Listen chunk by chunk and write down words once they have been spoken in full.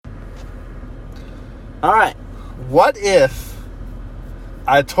All right. What if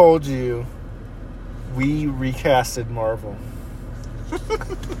I told you we recasted Marvel?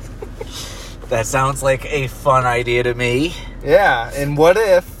 That sounds like a fun idea to me. Yeah, and what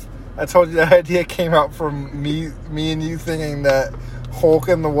if I told you that idea came out from me and you thinking that Hulk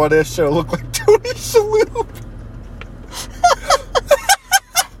and the What If show looked like Tony Shalhoub?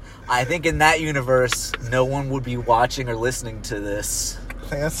 I think in that universe, no one would be watching or listening to this.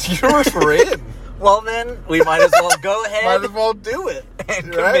 That's the universe we're in. Well, then, we might as well go ahead. Might as well do it.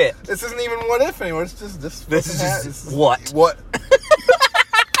 And right? commit. This isn't even What If anymore. It's just this. This is just this is what? What?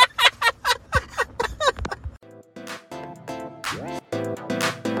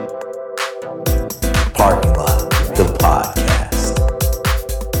 Parking Lot, the podcast.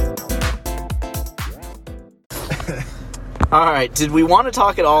 All right. Did we want to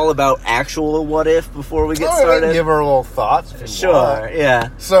talk at all about actual What If before we get We started? can give our little thoughts. If you Sure. want. Yeah.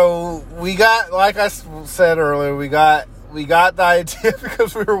 So we got, like I said earlier, we got the idea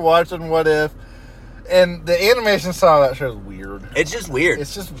because we were watching What If, and the animation style of that show is weird. It's just weird.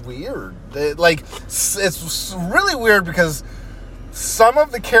 It's just weird. It's really weird because some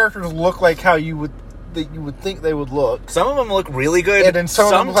of the characters look like how you would think they would look. Some of them look really good. And then some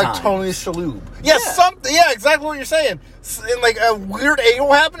of them look like sometimes. Tony Shalhoub. Yeah, exactly what you're saying. And like a weird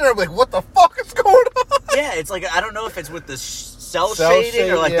angle happened, and I'm like, what the fuck is going on? Yeah, it's like, I don't know if it's with the cell Cell shading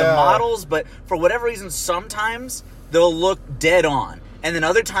or shade, like the yeah. models, but for whatever reason, sometimes they'll look dead on. And then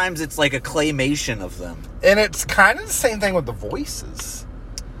other times it's like a claymation of them. And it's kind of the same thing with the voices.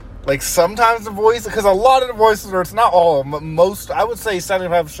 Like sometimes the voices, because a lot of the voices are, it's not all of them, but most, I would say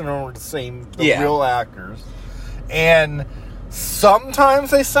 75% are the same, the real actors. And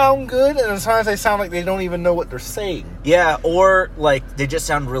sometimes they sound good, and sometimes they sound like they don't even know what they're saying. Yeah, or like they just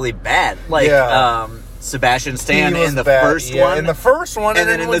sound really bad. Like Sebastian Stan He was in the bad, first yeah, one. in the first one. And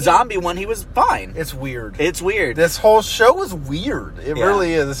then in the when zombie one, he was fine. It's weird. It's weird. This whole show is weird. It Yeah.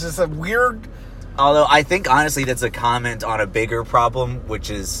 really is. It's just a weird... Although I think, honestly, that's a comment on a bigger problem, which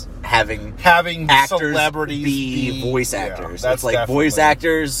is having actors celebrities be voice actors. that's It's like voice definitely-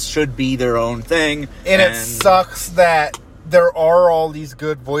 actors should be their own thing. And it sucks that there are all these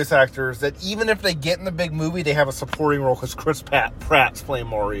good voice actors that even if they get in the big movie, they have a supporting role because Chris Pratt's playing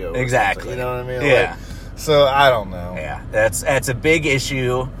Mario. Exactly. You know what I mean? Yeah. Like, so, I don't know. Yeah, that's a big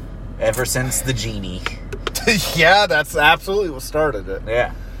issue ever since the genie. Yeah, that's absolutely what started it.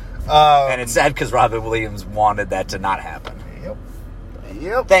 Yeah. And it's sad because Robin Williams wanted that to not happen.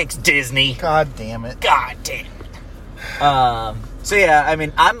 Yep. Thanks, Disney. God damn it. God damn it. So yeah, I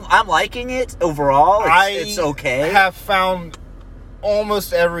mean, I'm liking it overall. It's okay. I have found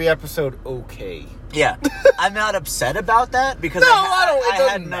almost every episode okay. Yeah, I'm not upset about that because No, I don't. It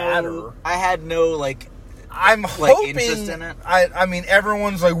doesn't matter. I had no like. I'm Like, hoping. interest in it? I mean,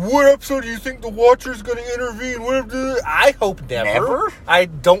 everyone's like, "What episode do you think the Watcher's going to intervene?" I hope never. Never? I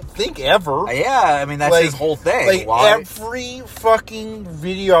don't think ever. Yeah, I mean that's his whole thing. Like Why? every fucking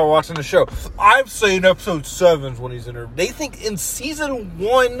video I watch on the show, I'm saying episode 7's when he's intervening. They think in season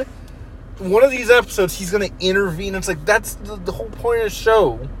 1, one of these episodes, he's going to intervene. It's like that's the whole point of the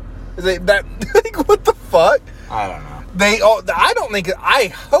show. Is that like what the fuck? I don't know. I don't think. I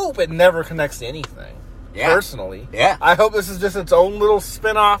hope it never connects to anything. Yeah. Personally. Yeah. I hope this is just its own little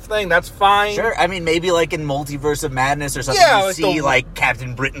spin-off thing. That's fine. Sure, I mean maybe like in Multiverse of Madness or something, Yeah, you like see the- like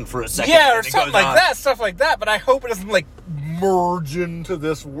Captain Britain for a second. Yeah, or and it something goes like on. that. Stuff like that. But I hope it doesn't, like, merge into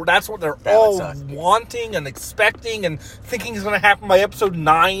this. That's what they're That all would suck. wanting and expecting and thinking is going to happen by episode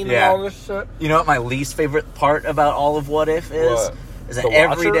 9 Yeah. and all this shit. You know what my least favorite part about all of What If is? What? Is that The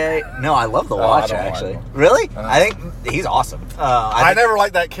every Watcher? day... No, I love The I Watcher, don't like actually. him. Really? I think he's awesome. I think- never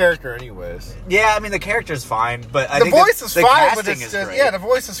liked that character anyways. Yeah, I mean, the character's fine, but I The think voice is the fine, casting but it's is just... great. Yeah, the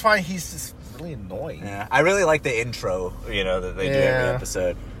voice is fine. He's just really annoying. Yeah, I really like the intro, that they do every Yeah.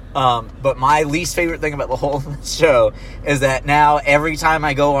 episode. But my least favorite thing about the whole show is that now every time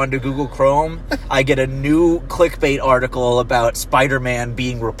I go onto Google Chrome, I get a new clickbait article about Spider-Man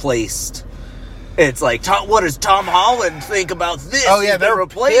being replaced. It's like, what does Tom Holland think about this? Oh, yeah, He's been they're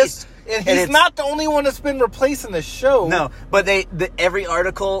replaced. And he's not the only one that's been replaced in the show. No, but every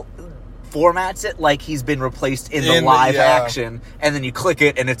article formats it like he's been replaced in the live yeah. action, and then you click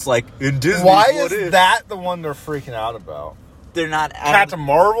it, and it's like, in Disney's Why What is If? that the one they're freaking out about? They're not... Captain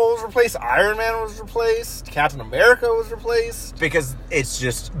Marvel was replaced. Iron Man was replaced. Captain America was replaced. Because it's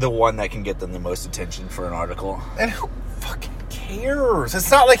just the one that can get them the most attention for an article. And who fucking cares? It's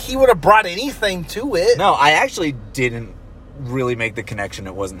not like he would have brought anything to it. No, I actually didn't really make the connection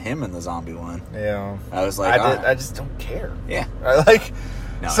it wasn't him in the zombie one. Yeah. I was like, I just don't care. Yeah. I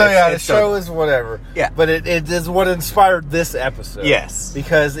No, So the it's show is whatever. Yeah. But it is what inspired this episode. Yes.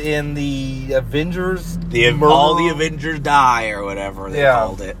 Because in the Avengers... all the Avengers die, or whatever they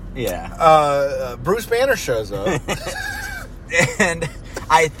called it. Yeah. Bruce Banner shows up. And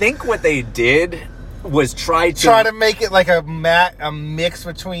I think what they did was try to make it like a mix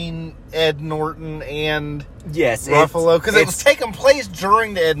between Ed Norton and Ruffalo. Because it was taking place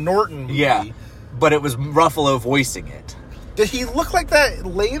during the Ed Norton movie. Yeah. But it was Ruffalo voicing it. Did he look like that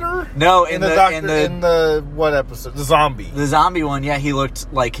later? No, in the what episode? The zombie. The zombie one, yeah, he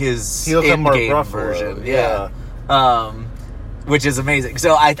looked like his in-game version. Yeah. Which is amazing.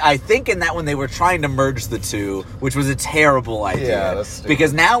 So I think in that one they were trying to merge the two, which was a terrible idea. Yeah, that's stupid.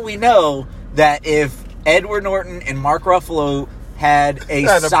 Because now we know that if Edward Norton and Mark Ruffalo had a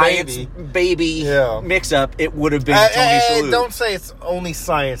science baby mix-up, it would have been Tony Shalhoub. Don't say it's only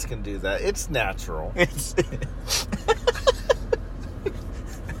science can do that. It's natural.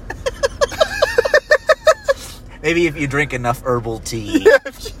 Maybe if you drink enough herbal tea.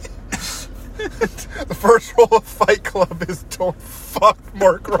 The first rule of Fight Club is don't fuck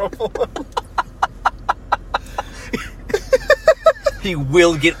Mark Ruffalo. He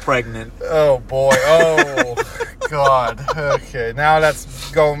will get pregnant. Oh, boy. Oh, God. Okay, now that's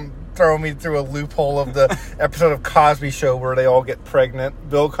throwing me through a loophole of the episode of Cosby Show where they all get pregnant.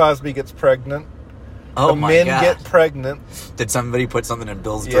 Bill Cosby gets pregnant. Oh, my God. The men get pregnant. Did somebody put something in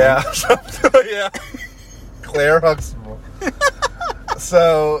Bill's drink? Yeah. Claire Huxtable.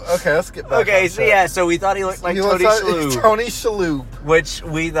 So, okay, let's get back. Okay, so we thought he looked like Tony Shalhoub. Tony Shalhoub. Which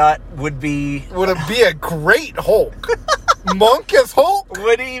we thought would be a great Hulk. Monk as Hulk?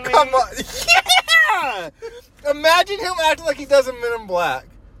 What do you mean? Come on. Yeah! Imagine him acting like he does in Men in Black.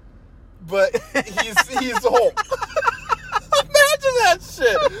 But he's Hulk. Imagine that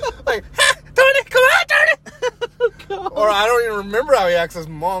shit. Like, Tony, come on, Tony! Oh, or I don't even remember how he acts as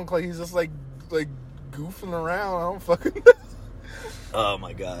Monk. Like, he's just like goofing around. I don't fucking know. Oh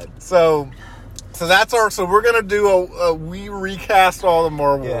my God. So that's so we're gonna do we recast all the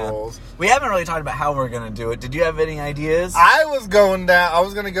Marvel roles. We haven't really talked about how we're gonna do it. Did you have any ideas? I was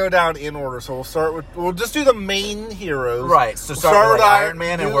gonna go down in order, so we'll just do the main heroes. Right. So start with Iron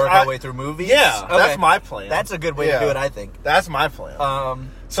Man and work our way through movies. Yeah, okay. That's my plan. That's a good way to do it, I think. That's my plan.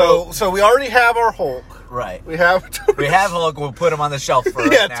 So we already have our Hulk. Right. We have Hulk. We'll put him on the shelf for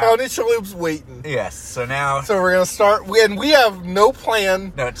now. now. Tony Shalhoub's waiting. Yes. So we're gonna start. We have no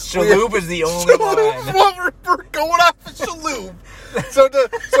plan. No, Shalhoub is the only one. We're going off of Shalhoub. So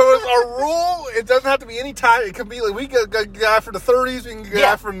our rule, it doesn't have to be any time. It can be like we get a guy from the 30s. We can get a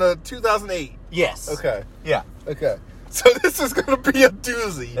guy from the 2008. Yes. Okay. Yeah. Okay. So this is going to be a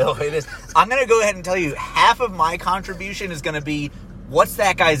doozy. No, it is. I'm going to go ahead and tell you half of my contribution is going to be, what's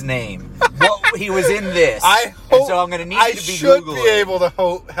that guy's name? What he was in this. So I'm going to need you to be Googling. I should be able to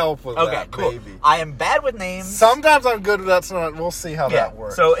help with that. Okay, cool. Maybe. I am bad with names. Sometimes I'm good with that, so we'll see how that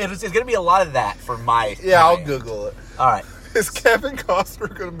works. So it's going to be a lot of that for my... Yeah, I'll Google it. All right. Is Kevin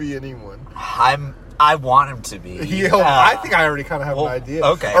Costner going to be anyone? I want him to be. I think I already kind of have an idea.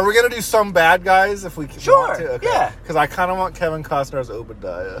 Okay. Are we going to do some bad guys if we want to? Sure, okay. yeah. Because I kind of want Kevin Costner as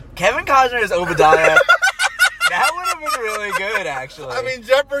Obadiah. Kevin Costner as Obadiah. That would have been really good, actually. I mean,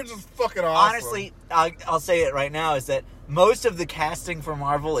 Jeff Bridges is fucking awesome. Honestly, I'll say it right now, is that most of the casting for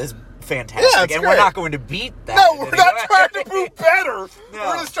Marvel is fantastic, and great. We're not going to beat that. No, we're not trying to be better. No.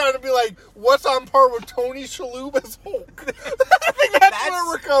 We're just trying to be like, what's on par with Tony Shalhoub as Hulk? I think that's where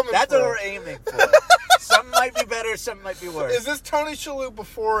we're coming That's from. what we're aiming for. Some might be better, some might be worse. Is this Tony Shalhoub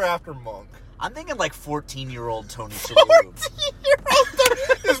before or after Monk? I'm thinking like 14-year-old Tony Shalhoub.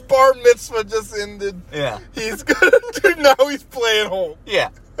 14-year-old His bar mitzvah just ended. Yeah. He's gonna do now. He's playing Hulk. Yeah.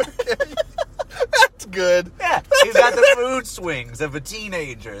 Okay. That's good. Yeah. He's got the mood swings of a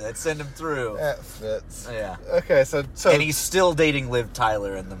teenager that send him through. That fits. Yeah. Okay, so and he's still dating Liv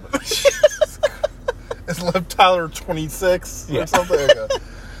Tyler in the movie. Is Liv Tyler 26 or something? Okay.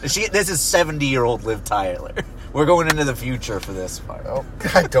 This is 70-year-old Liv Tyler. We're going into the future for this part. Oh,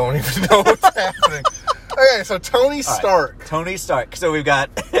 I don't even know what's happening. Okay, so Tony Stark. Right. Tony Stark. So we've got...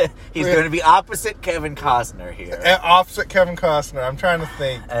 he's going to be opposite Kevin Costner here. Opposite Kevin Costner. I'm trying to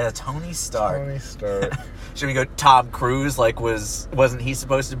think. Tony Stark. Tony Stark. Should we go Tom Cruise? Like, wasn't he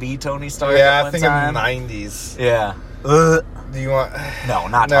supposed to be Tony Stark at one one time? Yeah, I think in the 90s. Yeah. Do you want... No,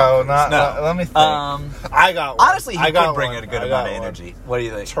 not Tom Cruise. Not let me think. I got one. Honestly, he could bring a good amount of energy. What do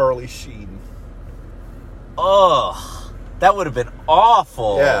you think? Charlie Sheen. Oh, that would have been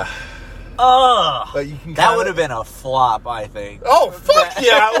awful. Yeah. Oh, but you can would have been a flop, I think. Oh, fuck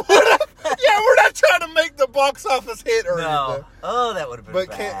yeah. Yeah, we're not trying to make the box office hit or No. anything. Oh, that would have been But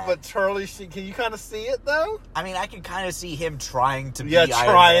bad. Charlie Sheen, can you kind of see it though? I mean, I can kind of see him trying to be Yeah, Iron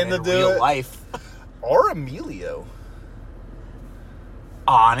trying Man to in do real it. life. Or Emilio.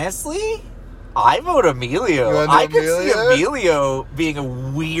 Honestly, I vote Emilio. You wanna do I could see Emilio? Emilio being a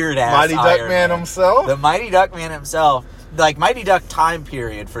weird ass Mighty Duck Iron Man himself? The Mighty Duck Man himself. Like Mighty Duck time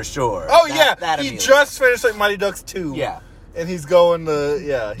period for sure. Oh, That he Emilio. just finished like Mighty Ducks 2. Yeah. And he's going to, he's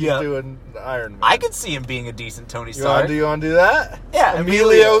Yeah. doing Iron Man. I could see him being a decent Tony You want Stark. to do that? Yeah,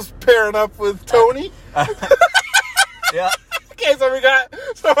 Emilio's pairing up with Tony. Yeah. Okay, so we got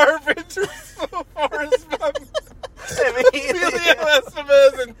our pictures so far as Emilio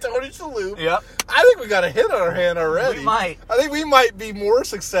Estevez and Tony Shalhoub. Yep. I think we got a hit on our hand already. We might. I think we might be more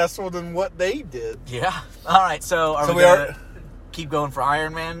successful than what they did. Yeah. All right. So are So we we gonna are- keep going for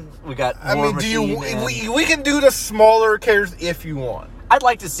Iron Man? We got. I War mean, Machine and- we can do the smaller characters if you want. I'd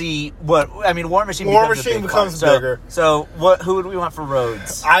like to see what I mean. War Machine. War becomes a Machine big becomes part. bigger. So what? Who would we want for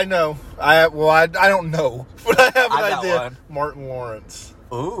Rhodes? I know. I don't know, but I have an I got idea. one. Martin Lawrence.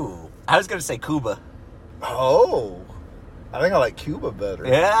 Ooh, I was gonna say Cuba. Oh, I think I like Cuba better.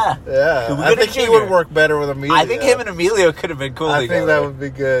 Yeah. Yeah, Cuba I Gooding think he Jr. would work better with Emilio. I think him and Emilio could have been cool I together. think that would be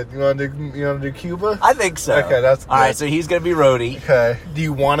good. You want to do Cuba? I think so. Okay, that's all good. right. So he's gonna be Rhodey. Okay. Do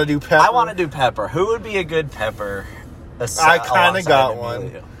you want to do Pepper? I want to do Pepper. Who would be a good Pepper? I kinda got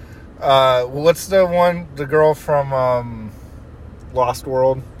one. What's the one? The girl from Lost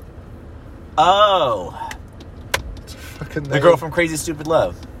World. Oh, Fucking the girl from Crazy Stupid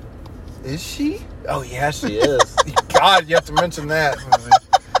Love. Is she? Oh yeah, she is. God, you have to mention that.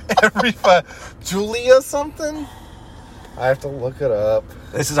 Julia something. I have to look it up.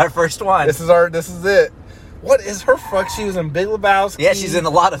 This is our first one. This is it. What is her fuck? She was in Big Lebowski. Yeah, she's in a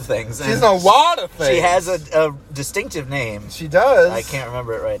lot of things. She's in a lot of things. She has a distinctive name. She does. I can't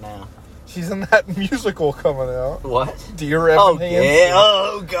remember it right now. She's in that musical coming out. What? Dear Evan Oh, Hansen. yeah.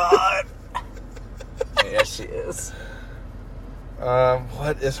 Oh, God. Yes, she is.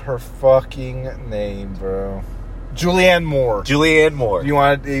 What is her fucking name, bro? Julianne Moore. Julianne Moore. You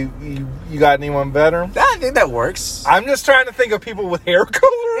want you got anyone better? I think that works. I'm just trying to think of people with hair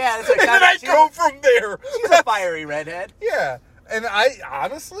color. Yeah, that's like and then I go from there. She's a fiery redhead. Yeah, and I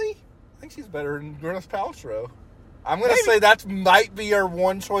honestly think she's better than Gwyneth Paltrow. I'm gonna Maybe. say that might be our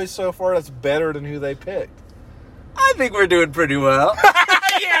one choice so far that's better than who they picked. I think we're doing pretty well.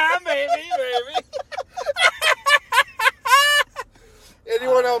 Yeah, maybe.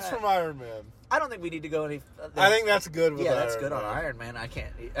 Anyone else from Iron Man? I don't think we need to go any. I think that's good with yeah, Iron that's good Man. on Iron Man. I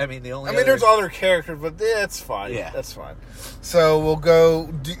can't. I mean, the only. I mean, other- there's other characters, but that's fine. Yeah. That's fine. So we'll go.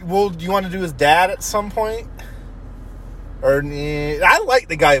 Do you want to do his dad at some point? Or I like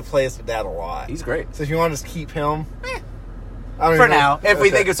the guy who plays the dad a lot. He's great. So if you want to just keep him, I For don't even know. now, if we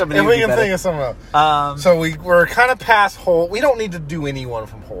think of somebody if who'd we be can better. think of someone else. So we're kind of past Hulk. We don't need to do anyone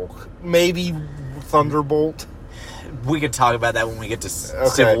from Hulk. Maybe Thunderbolt. We could talk about that when we get to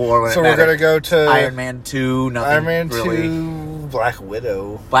Civil War. When So it we're gonna matters. go to Iron Man 2. Nothing Iron Man really. 2, Black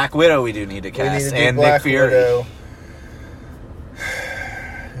Widow. Black Widow. We do need to We cast need to do and Black Nick Fury. Widow.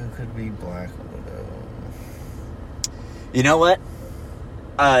 Who could be Black Widow? You know what?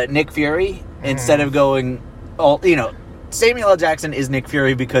 Nick Fury. Mm-hmm. Instead of going, Samuel L. Jackson is Nick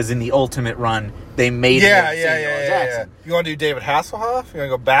Fury because in the Ultimate Run they made him Samuel L. Jackson. You want to do David Hasselhoff? You want to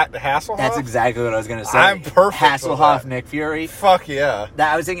go back to Hasselhoff? That's exactly what I was going to say. I'm perfect with Hasselhoff, that. Nick Fury. Fuck yeah.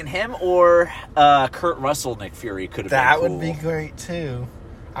 That I was thinking him or Kurt Russell, Nick Fury could have That been cool. would be great too.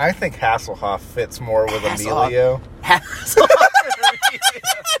 I think Hasselhoff fits more with Hasselhoff. Emilio. Hasselhoff.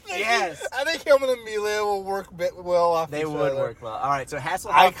 Yes. I think him and Emilio will work well off They each would other. work well. All right, so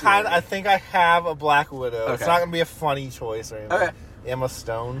Hasselhoff. I think I have a Black Widow. It's Okay. not gonna be a funny choice or anything. Okay. Emma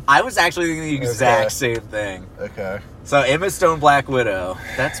Stone. I was actually thinking the exact Okay. same thing. Okay. So Emma Stone, Black Widow.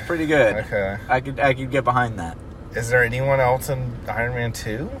 That's pretty good. Okay. I could get behind that. Is there anyone else in Iron Man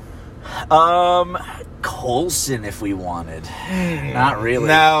 2? Coulson if we wanted. Not really.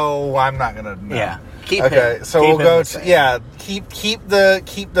 No, I'm not gonna. No. Yeah. Keep Okay, him. so Keep we'll him go the to same.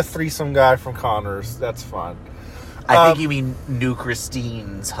 keep the threesome guy from Connors. That's fine. I think you mean New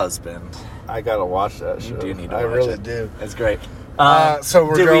Christine's husband. I gotta watch that show. You do need to I watch really it. do. That's great. So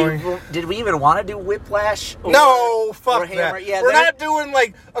we're going. Did we even want to do Whiplash? No, fuck or Hammer? that. Yeah, we're that- not doing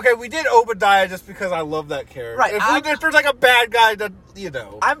okay. We did Obadiah just because I love that character. Right, If there's like a bad guy that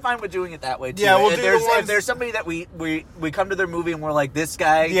I'm fine with doing it that way too. Yeah, we'll if do there's, the ones- if there's somebody that we come to their movie and we're like, this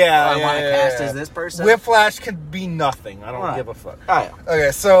guy, Yeah, I want to cast yeah. as this person. Whiplash can be nothing. I don't Right. give a fuck. Oh, yeah.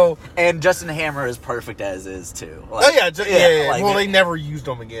 Okay, so And Justin Hammer is perfect as is too. oh yeah, yeah. like well, it- they never used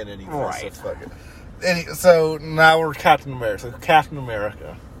them again anyway. Right. So fuck it. So now we're Captain America. So Captain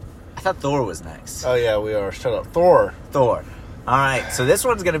America. I thought Thor was next. Oh, yeah, we are. Shut up. Thor. Thor. All right, so this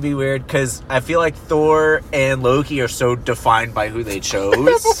one's going to be weird because I feel like Thor and Loki are so defined by who they chose. I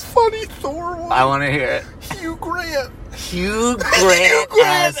have a funny Thor one. I want to hear it. Hugh Grant. Hugh Grant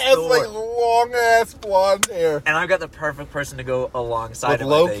as Thor. like long-ass blonde hair. And I've got the perfect person to go alongside With him.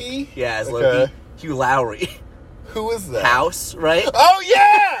 Loki? I think. Yeah, as Okay. Loki. Hugh Lowry. Who is that? House, right? Oh,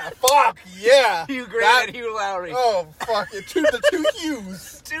 yeah! Fuck, yeah! Hugh Grant and Hugh Lowry. Oh, fuck it. The two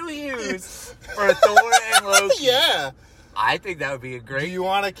Hughes. Two Hughes for Thor and Loki. Yeah. I think that would be a great... Do you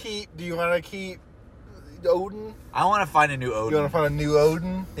want to keep Odin? I want to find a new Odin. You want to find a new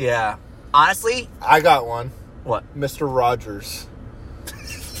Odin? Yeah. Honestly... I got one. What? Mr. Rogers.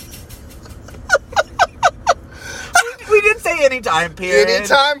 We didn't say any time period. Any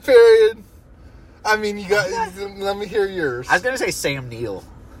time period. I mean, you got... Let me hear yours. I was going to say Sam Neill.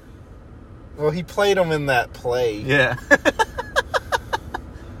 Well, he played him in that play. Yeah.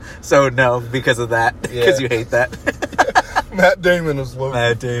 So, no, because of that. Because you hate that. Matt Damon is Loki.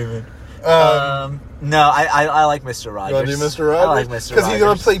 Matt Damon. No, I like Mr. Rogers. You want to do Mr. Rogers? I like Mr. Rogers. Because he's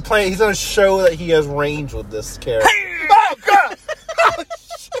going to play. He's going to show that he has range with this character. Oh, God! Oh,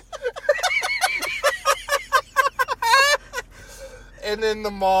 shit. And then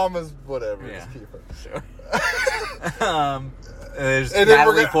the mom is whatever. Yeah, just keep it. sure. There's And then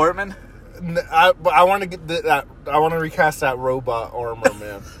Natalie Portman. I want to get that. I want to recast that robot armor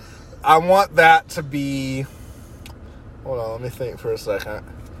man. I want that to be. Hold on, let me think for a second.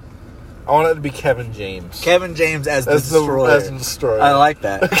 I want it to be Kevin James. Kevin James as the Destroyer. As the Destroyer. I like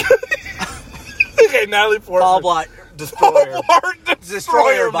that. Okay, Natalie Portman. Paul Blart Destroyer. Paul Blart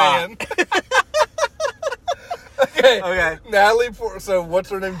Destroyer man. Okay. Natalie Portman. So what's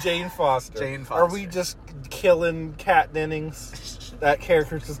her name? Jane Foster. Jane Foster. Are we just killing Kat Dennings? That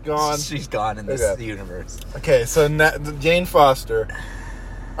character's just gone. She's gone in this universe. Okay, so Jane Foster.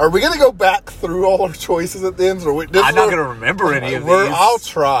 Are we going to go back through all our choices at the end? Or I'm not going to remember any of these. I'll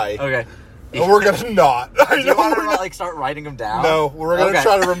try. Okay. And we're going to not. Do you want to start writing them down? No, we're going to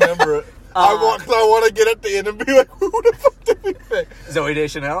try to remember it. I want to get at the end and be like, who the fuck did we pick? Zooey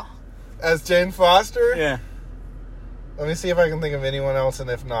Deschanel? As Jane Foster? Yeah. Let me see if I can think of anyone else, and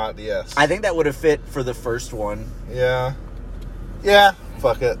if not, yes. I think that would have fit for the first one. Yeah. Yeah,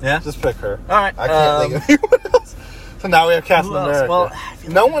 fuck it. Yeah? Just pick her. All right. I can't think of anyone else. So now we have Captain America. Well,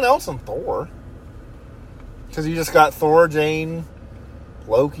 no one else in Thor. Because you just got Thor, Jane,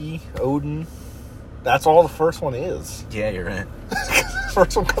 Loki, Odin. That's all the first one is. Yeah, you're right. The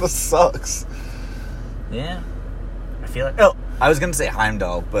first one kind of sucks. Yeah. I feel like... Oh, I was going to say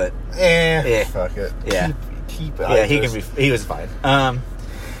Heimdall, but... Fuck it. Yeah. Keep it. Yeah, he was fine. All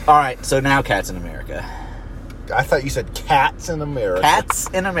right, so now Cats in America. I thought you said Cats in America. Cats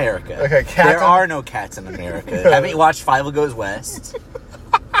in America. Okay, There are no cats in America. Haven't you watched Five Goes West?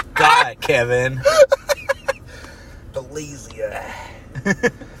 God, Kevin. The lazy eye.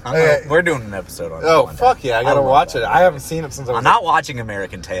 Okay. We're doing an episode on it. Oh, fuck yeah. I gotta watch it. I haven't seen it since I was... I'm not watching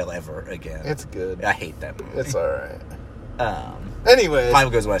American Tail ever again. It's good. I hate that movie. It's alright. Um, Anyways. Five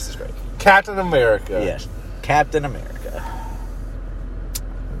Goes West is great. Captain America. Yes. Captain America.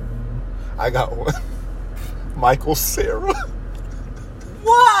 I got one. Michael Cera.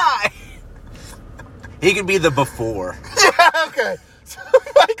 Why? He can be the before. Yeah, okay. So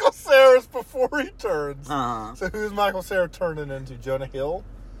Michael Cera's before he turns. Uh-huh. So who's Michael Cera turning into? Jonah Hill?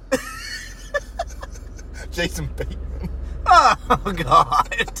 Jason Bateman. Oh,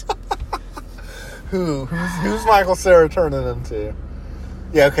 God. Who's Michael Cera turning into?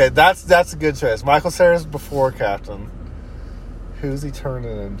 Yeah, okay, that's a good choice. Michael Cera's before Captain. Who's he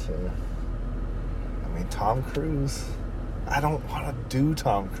turning into? I mean, Tom Cruise. I don't want to do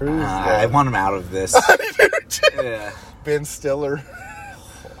Tom Cruise. I want him out of this. Yeah. Ben Stiller.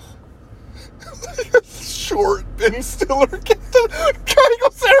 Short Ben Stiller.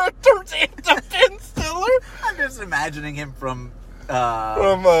 Michael Cera turns into Ben Stiller. I'm just imagining him from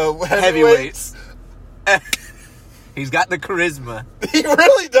Heavyweights. He's got the charisma. He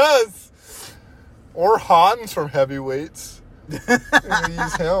really does. Or Hans from Heavyweights.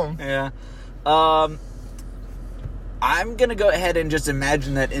 Use him. Yeah. I'm gonna go ahead and just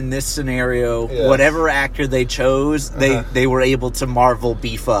imagine that in this scenario, whatever actor they chose, they were able to Marvel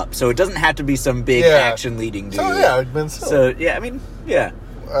beef up. So it doesn't have to be some big action leading dude. So yeah, Ben Stiller. So yeah, I mean, yeah.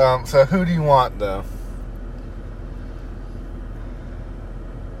 So who do you want though?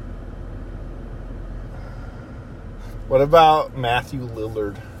 What about Matthew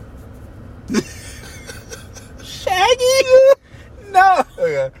Lillard? Shaggy? No.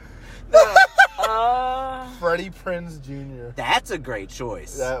 Okay. No. Freddie Prinze Jr. That's a great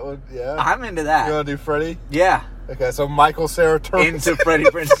choice. That would, yeah. I'm into that. You want to do Freddie? Yeah. Okay, so Michael Cera turns into Freddie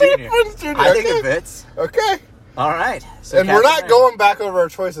Prinze Jr. Prinze Jr. I think Okay. it fits. Okay. All right. So And we're Captain not going back over our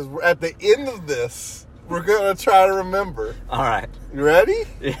choices. At the end of this, we're going to try to remember. All right. You ready?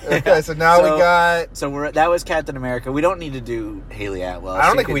 Yeah. Okay, so now we got... So that was Captain America. We don't need to do Haley Atwell. I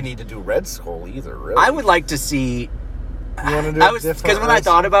don't think we need to do Red Skull either, really. I would like to see... You want to do Because when I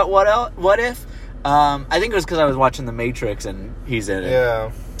thought about what if, I think it was because I was watching The Matrix and he's in it.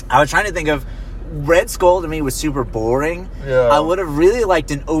 Yeah. I was trying to think of... Red Skull to me was super boring. Yeah. I would have really liked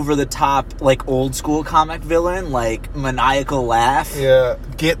an over-the-top, like, old-school comic villain, like Maniacal Laugh. Yeah.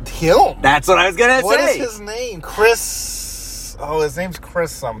 Get him. That's what I was going to say. What is his name? Chris... Oh, his name's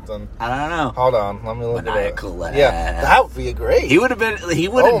Chris something. I don't know. Hold on. Let me look Maniacal it up. Laugh. Yeah, that would be great. He would have definitely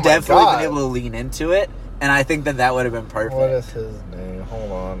God. been able to lean into it, and I think that would have been perfect. What is his name?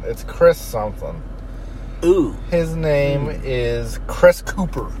 Hold on. It's Chris something. Ooh. His name is Chris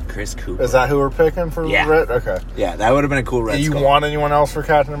Cooper. Chris Cooper. Is that who we're picking for Yeah. Red? Okay. Yeah, that would have been a cool Red Do you Skull. want anyone else for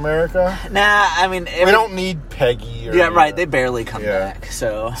Captain America? Nah, I mean... We don't need Peggy or... Yeah, right. They barely come Yeah. back,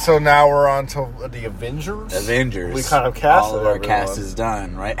 so... So now we're on to the Avengers? Avengers. We kind of casted all of our everyone. cast is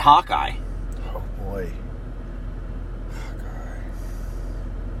done, right? Hawkeye. Oh, boy.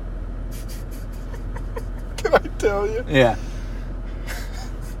 Can I tell you? Yeah.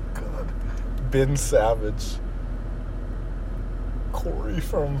 God. Ben Savage. Corey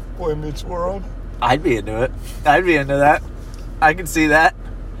from Boy Meets World. I'd be into it. I'd be into that. I can see that.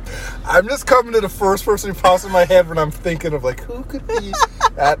 I'm just coming to the first person who pops in my head when I'm thinking of, like, who could be...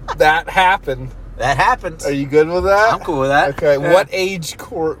 that happened. That happens. Are you good with that? I'm cool with that. Okay, Yeah. what age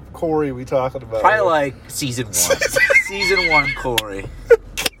Corey are we talking about? Probably here? like season 1. Season 1 Corey.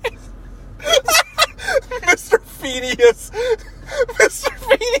 Mr. Phineas. Mr.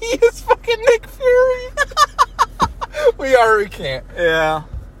 Phineas fucking Nick Fury. we can't. Yeah.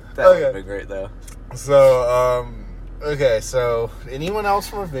 That would have been great, though. So, okay, so anyone else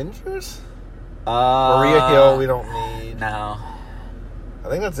from Avengers? Maria Hill, we don't need. No. I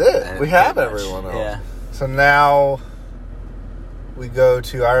think that's it. We have everyone else. Yeah. So now we go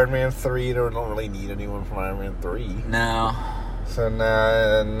to Iron Man 3. We don't really need anyone from Iron Man 3. No. So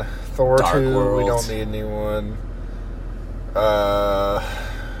then Thor Dark 2, World. we don't need anyone.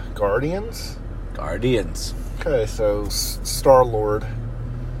 Guardians? Guardians. Okay, so Star-Lord.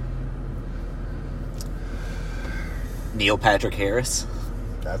 Neil Patrick Harris.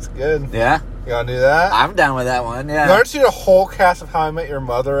 That's good. Yeah. You want to do that? I'm down with that one, yeah. Aren't you the whole cast of How I Met Your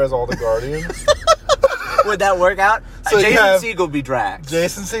Mother as all the Guardians? Would that work out? So you Jason have Segel be Drax.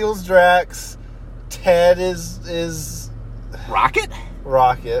 Jason Segel's Drax. Ted is Rocket?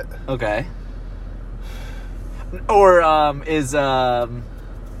 Rocket. Okay. Or is the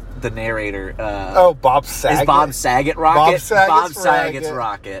narrator Bob Saget. is Bob Saget Rocket? Bob Saget's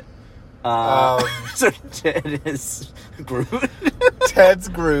Rocket. Rocket. So Ted is Groot. Ted's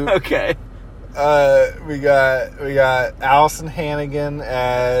Groot. Okay. We got Allison Hannigan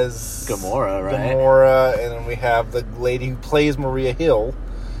as Gamora, right? Gamora, and then we have the lady who plays Maria Hill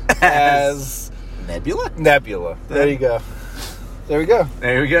as Nebula. Nebula. There you go. There we go.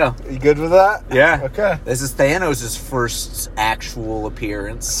 There we go. You good with that? Yeah. Okay. This is Thanos' first actual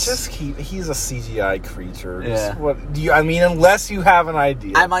appearance. He's a CGI creature. Yeah. What do you? I mean, unless you have an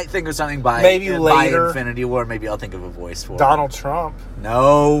idea. I might think of something by later. Infinity War. Maybe I'll think of a voice for Donald Trump. it.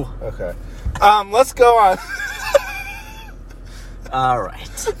 No. Okay. Let's go on. All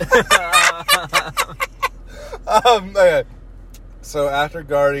right. Okay. So after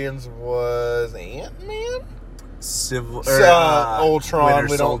Guardians was Ant-Man? Ultron.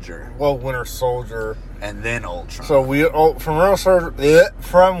 Winter Soldier. Winter Soldier. And then Ultron. So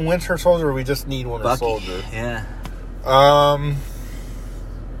from Winter Soldier, we just need Winter Bucky. Soldier. Yeah.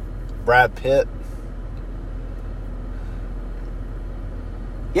 Brad Pitt.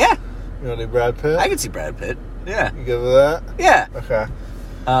 Yeah. You want to do Brad Pitt? I can see Brad Pitt. Yeah. You good with that? Yeah. Okay.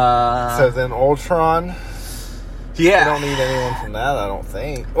 So then Ultron. Yeah. We don't need anyone from that, I don't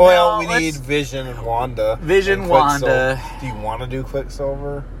think. Well, we need Vision and Wanda. Vision, and Wanda. Do you want to do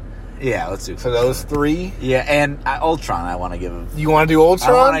Quicksilver? Yeah, let's do So those three? Yeah, and Ultron I want to give him. You want to do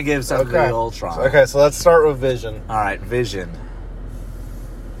Ultron? I want to give something to Ultron. Okay, so let's start with Vision. All right, Vision.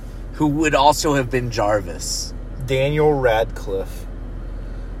 Who would also have been Jarvis. Daniel Radcliffe.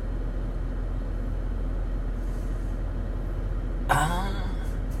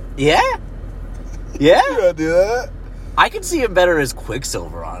 Yeah? Yeah? You want to do that? I can see him better as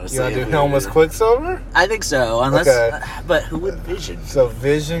Quicksilver, honestly. You want to do him as Quicksilver? I think so, unless... Okay. But who would Vision? So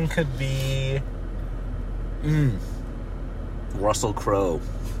Vision could be... Russell Crowe.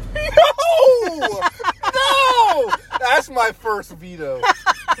 No! No! That's my first veto.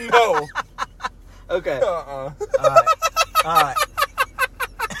 No. Okay. Uh-uh. All right.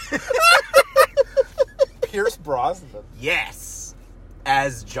 Pierce Brosnan. Yes.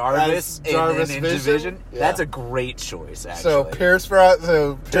 As Jarvis, in Division. Yeah. That's a great choice, actually. So Pierce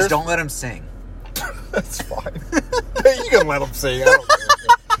Brosnan. Just don't let him sing. That's fine. You can let him sing. I don't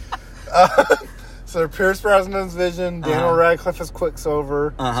care. So Pierce Brosnan's Vision, Daniel Radcliffe is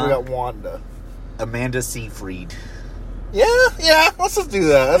Quicksilver. So we got Wanda. Amanda Seyfried. Yeah. Let's just do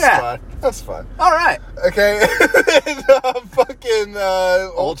that. That's fine. All right. Okay. And, fucking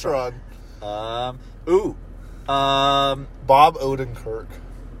Ultron. Bob Odenkirk.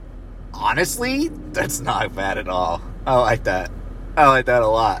 Honestly, that's not bad at all. I like that. I like that a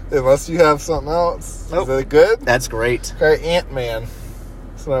lot. Unless you have something else. Nope. Is it good? That's great. Okay, Ant-Man.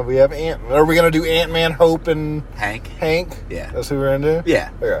 So now we have Ant-Man. Are we going to do Ant-Man, Hope, and Hank? Yeah. That's who we're going to do? Yeah.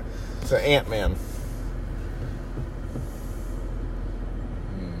 Okay. So Ant-Man.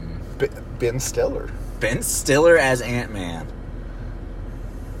 Ben Stiller. Ben Stiller as Ant-Man.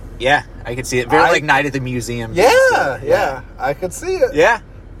 Yeah, I could see it. Very like Night at the Museum. Yeah. I could see it. Yeah.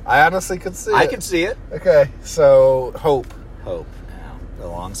 I honestly could see it. I could see it. Okay, so Hope. Now,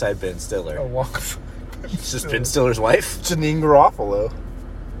 alongside Ben Stiller. It's just Ben Stiller's wife? Janine Garofalo.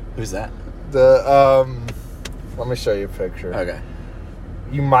 Who's that? Let me show you a picture. Okay.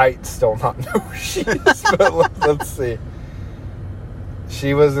 You might still not know who she is, but let's see.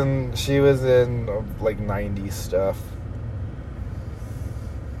 She was in like 90s stuff.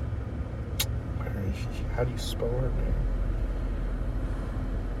 Where is she? How do you spell her name?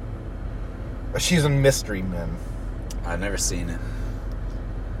 She's in Mystery Men. I've never seen it.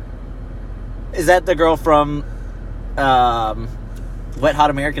 Is that the girl from Wet Hot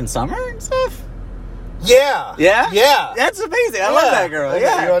American Summer and stuff? Yeah. Yeah? Yeah. That's amazing. I love that girl. Okay,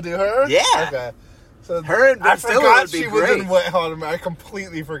 Yeah. you want to do her? Yeah. Okay. So her and Ben Stiller forgot would be she great. was in Wet Hot American. I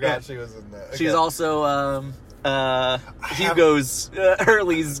completely forgot she was in that. Okay. She's also Hugo's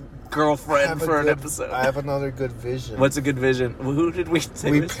Hurley's girlfriend for an episode. I have another good vision. What's a good vision? Who did we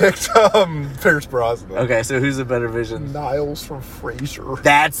say? We picked Pierce Brosnan. Okay, so who's a better vision? Niles from Frasier.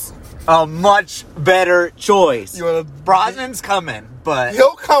 That's a much better choice. You wanna, Brosnan's coming, but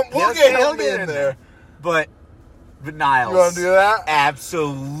he'll come. We'll get he'll him get in there. But Niles. You want to do that?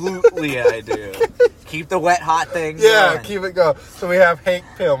 Absolutely, I do. Keep the wet hot thing. Yeah, going. keep it going. So we have Hank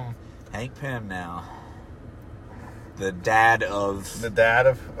Pym. Hank Pym now. The dad of Wet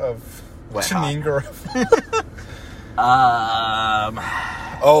Janine Garofalo.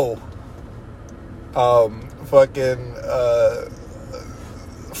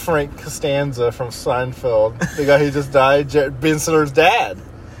 Frank Costanza from Seinfeld, the guy who just died, Ben Stiller's dad.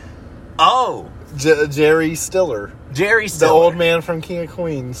 Oh, Jerry Stiller. Jerry Stiller, the old man from King of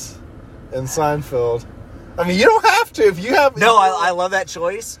Queens, in Seinfeld. I mean, you don't have to if you have. No, I love that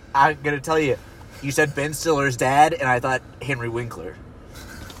choice. I'm gonna tell you. You said Ben Stiller's dad, and I thought Henry Winkler.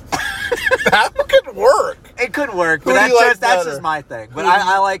 That could work. It could work, but that's just my thing. But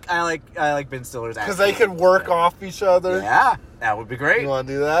I like Ben Stiller's dad because they could work off each other. Yeah, that would be great. You want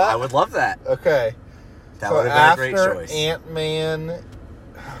to do that? I would love that. Okay, that would have been a great choice. Ant-Man.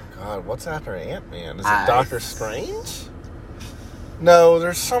 Oh God, what's after Ant-Man? Is it Doctor Strange? No,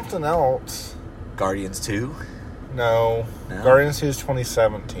 there's something else. Guardians 2? No. Guardians 2 is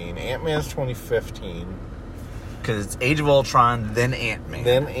 2017. Ant-Man's 2015. Because it's Age of Ultron, then Ant-Man.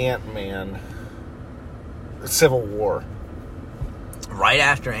 Then Ant-Man. Civil War. Right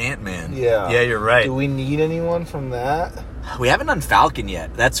after Ant-Man. Yeah. Yeah, you're right. Do we need anyone from that? We haven't done Falcon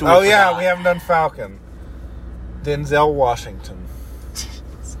yet. That's who we forgot. We haven't done Falcon. Denzel Washington.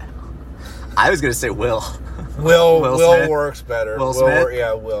 I was going to say Will. Will works better. Will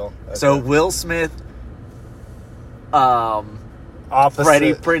Smith? Will. Okay. So Will Smith, opposite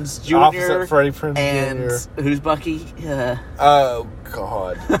Freddie Prinze Jr. Opposite Freddie Prinze and Jr. Who's Bucky? Oh,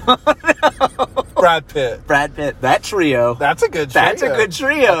 God. No. Brad Pitt. That trio. That's a good trio. That's a good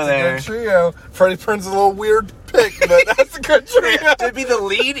trio there. A good trio. Freddie Prinze is a little weird pick, but that's a good trio. To be the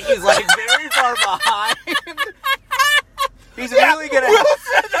lead, he's like very far behind. He's really gonna. Will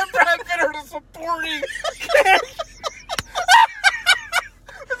Smith and Brad Pitt are the supporting.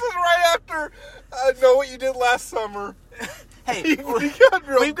 This is right after Know What You Did Last Summer. Hey,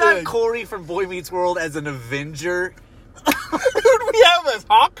 we've got Corey from Boy Meets World as an Avenger. Who do we have as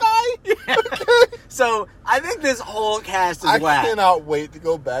Hawkeye? Yeah. Okay. So I think this whole cast is I whack. cannot wait to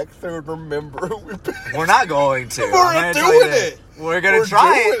go back through and remember who we picked. We're not going to. We're doing it. We're going to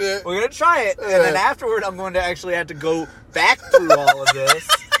try it. We're going to try it. And then afterward, I'm going to actually have to go back through all of this.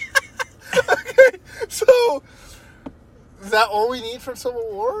 Okay. So, is that all we need for Civil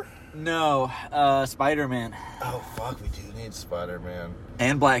War? No. Spider-Man. Oh, fuck. We do need Spider-Man.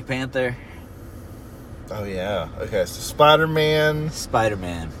 And Black Panther. Oh, yeah. Okay, so Spider-Man.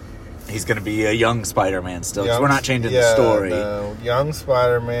 Spider-Man. He's going to be a young Spider-Man still, because we're not changing the story. No. Young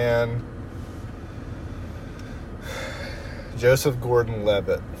Spider-Man. Joseph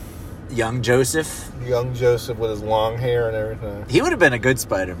Gordon-Levitt. Young Joseph. Young Joseph with his long hair and everything. He would have been a good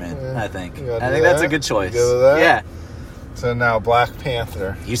Spider-Man, Yeah. I think. You gotta I do think that's that? a good choice. You go with that? Yeah. So now Black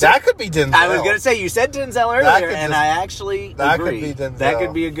Panther. You said- that could be Denzel. I was going to say, you said Denzel earlier, and I actually that agree. could be Denzel. That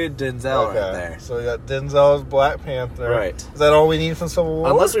could be a good Denzel Okay. right there. So we got Denzel as Black Panther. Right. Is that all we need from Civil War?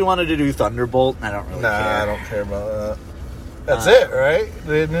 Unless we wanted to do Thunderbolt, I don't really care. I don't care about that. That's it, right?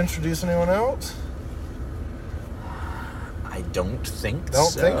 They didn't introduce anyone else? I don't think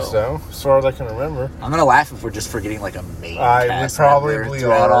Don't so. think so. As far as I can remember. I'm going to laugh if we're just forgetting like a main We cast probably member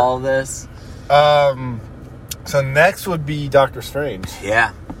throughout are. all of this. So next would be Doctor Strange.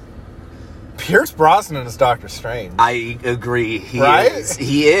 Yeah. Pierce Brosnan is Doctor Strange. I agree. He Right? is.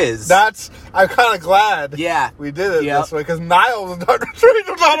 He is. I'm kind of glad Yeah. we did it Yep. this way, because Niles and Doctor Strange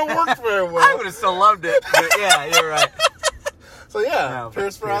would not have worked very I well. would have still loved it. But yeah, you're right. So yeah, No,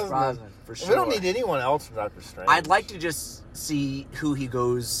 Pierce Brosnan. for We sure. don't need anyone else for Doctor Strange. I'd like to just see who he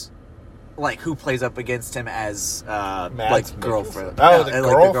goes, like who plays up against him as like Mikkelsen. girlfriend. Oh, the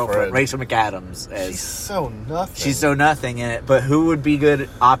like girlfriend. Rachel McAdams as She's so nothing. she's so nothing in it. But who would be good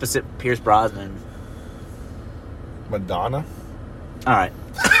opposite Pierce Brosnan? Madonna. All right,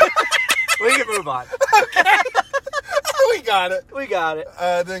 we can move on. We got it. We got it.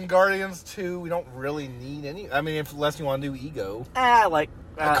 Then Guardians 2, we don't really need any. I mean, unless you want to do Ego. I like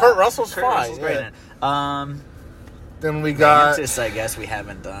Kurt Russell's fine, Russell's great yeah. in it. Then we got Mantis, I guess we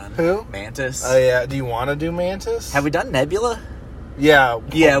haven't done. Who? Mantis. Oh yeah. Do you want to do Mantis? Have we done Nebula? Yeah.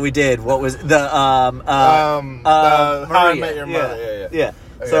 Yeah, we did. What was the How I Maria. Met Your Mother. Yeah.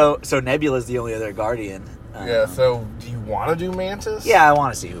 Okay. So Nebula's the only other Guardian. Yeah. So, do you want to do Mantis? Yeah, I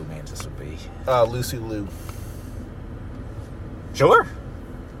want to see who Mantis would be. Lucy Liu. Sure.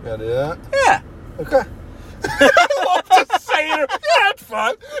 You gotta do that. Yeah. Okay. Just saying. Yeah, that's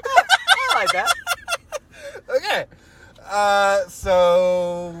fun. I like that. Okay.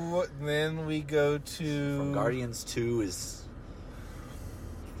 So then we go to From Guardians 2 is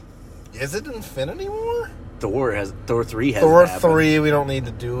Is it Infinity War? Thor 3 has Thor 3, we don't need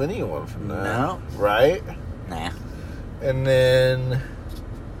to do anyone from that. No. Right? Nah. And then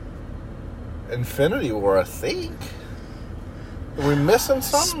Infinity War, I think. Are we missing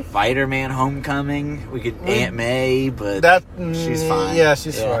something? Spider-Man Homecoming. We could Aunt May, but That she's fine. Yeah,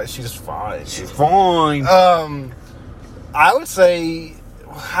 she's Yeah. fine. She's fine. she's fine. I would say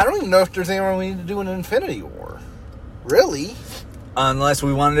I don't even know if there's anyone we need to do in Infinity War. Really? Unless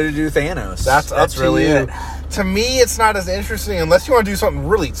we wanted to do Thanos. That's up to really you. it. To me, it's not as interesting unless you want to do something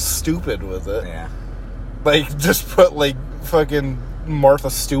really stupid with it. Yeah. Like, just put, like, fucking Martha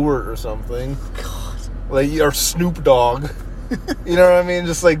Stewart or something. God. Like, or Snoop Dogg. You know what I mean?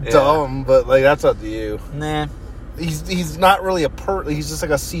 Just, like, Yeah. dumb, but, like, that's up to you. Nah. He's not really he's just,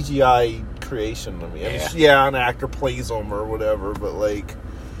 like, a CGI creation to me. I mean, yeah, an actor plays him or whatever, but, like,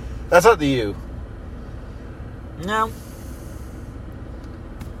 that's up to you. No.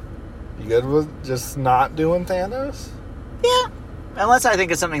 You good with just not doing Thanos? Yeah. Unless I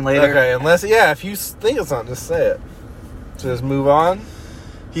think of something later. Okay, if you think of something, just say it. So just move on.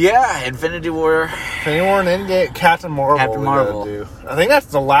 Yeah, Infinity War. Infinity War and Endgame, Captain Marvel. Captain Marvel. Do. I think that's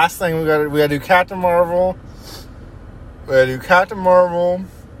the last thing we got to do. Captain Marvel. We got to do Captain Marvel.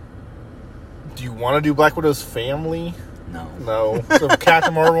 Do you want to do Black Widow's family? No. So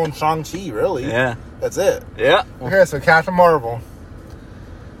Captain Marvel and Shang-Chi, really? Yeah. That's it. Yeah. Okay, so Captain Marvel.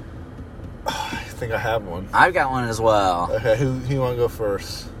 I think I have one. I've got one as well. Okay, who you want to go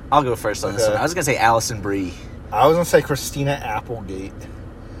first? I'll go first on this Okay. one. I was going to say Allison Brie. I was going to say Christina Applegate.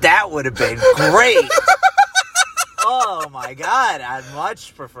 That would have been great. Oh my God. I'd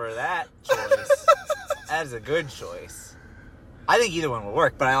much prefer that choice. That is a good choice. I think either one will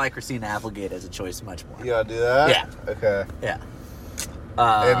work, but I like Christina Applegate as a choice much more. You got to do that? Yeah. Okay. Yeah.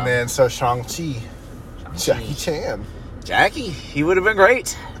 And then, so Shang-Chi. Jackie Chan. Jackie, he would have been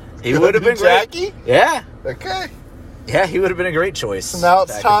great. He would have been great. Jackie? Yeah. Okay. Yeah, he would have been a great choice. So now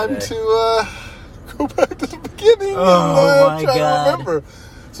it's back time in the day. to go back to the beginning Oh, and my try God. to remember.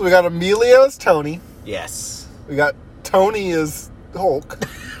 So we got Emilio as Tony. Yes. We got Tony as Hulk.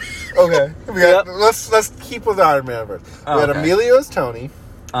 Okay. We got let's keep with Iron Man first. We got okay. Emilio as Tony.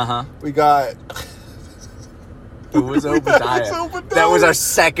 Uh-huh. We got Who was Obadiah? It's Obadiah. That was our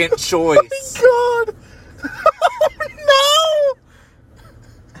second choice. God.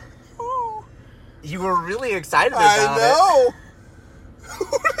 Oh, no. You were really excited about I know. Who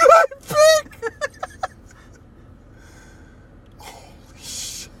did I pick? Holy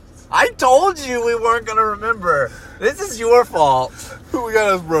shit. I I told you we weren't going to remember. This is your fault. Who we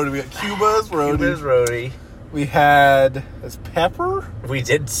got as Rhodey? We got Cuba as Rhodey. Cuba as Rhodey. We had as Pepper. We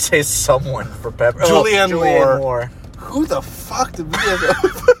did say someone for Pepper. Julianne Moore. Moore. Who the fuck did we have?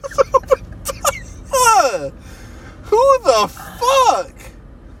 Who the fuck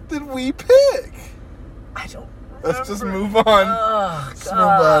did we pick? I don't Let's just move on. Oh, Let's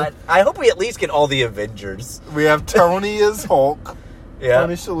God. move I hope we at least get all the Avengers. on. We have Tony as Hulk. Yeah.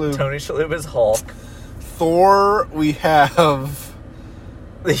 Tony Shalhoub. Tony Shalhoub as Hulk. Thor, we have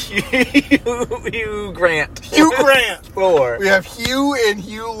Hugh Grant. Hugh Grant. Thor. We have Hugh and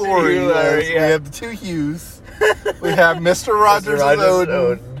Hugh Laurie. Hugh Laurie, We yeah. have the two Hughes. We have Mr. Rogers as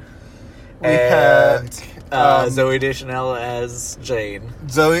Odin. We had Zooey Deschanel as Jane.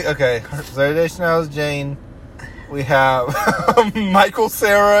 Zoe Deschanel as Jane. We have Michael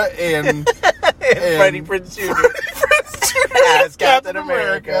Cera and Freddie Prinze Jr. as Captain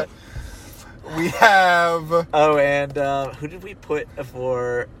America. We have and who did we put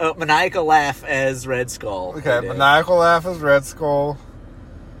for? Oh, Maniacal Laugh as Red Skull. okay, Maniacal Laugh as Red Skull.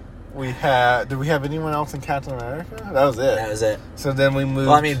 Did we have anyone else in Captain America? That was it. That was it. So then we moved.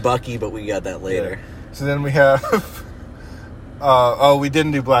 Well, I mean Bucky, but we got that later. Yeah. So then we have. We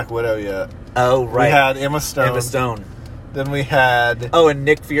didn't do Black Widow yet. Oh, right. We had Emma Stone. Emma Stone. Then we had. Oh, and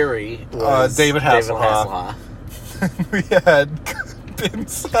Nick Fury was David Hasselhoff. We had Ben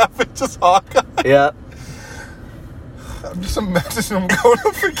Savage as Hawkeye. Yep. I'm just imagining him going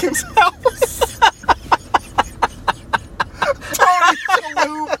up against House. Tony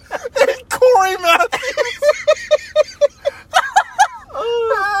Shalhoub and Corey Matthews.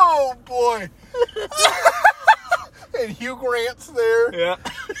 Oh boy. And Hugh Grant's there. Yeah.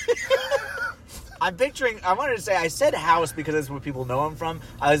 I'm picturing. I wanted to say I said House because that's where people know him from.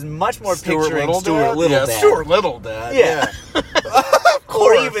 I was much more picturing Stuart Little Yeah, Dad. Stuart Little Dad. Yeah. Of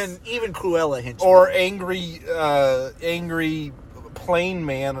Or course. even Cruella Henchman. Or angry plain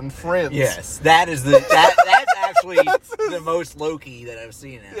man and Friends. Yes, that's actually the most Loki that I've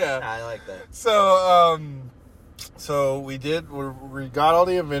seen. Yeah. I like that. So we got all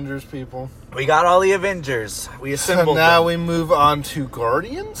the Avengers people. We got all the Avengers. We So assembled now them. we move on to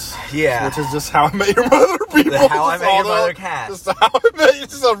Guardians. Yeah. Which is just How I Met Your Mother people. The How I Just Met Your all Mother cast. Just How I Met,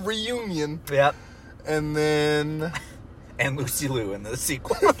 just a reunion. Yep. And then And Lucy Liu in the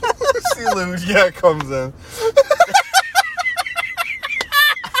sequel. Lucy Liu, comes in.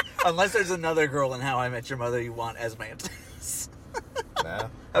 Unless there's another girl in How I Met Your Mother you want as Mantis. Nah.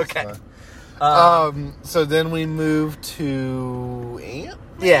 Okay. So then we move to Ant,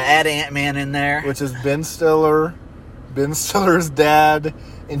 Yeah, add Ant-Man in there. which is Ben Stiller's dad,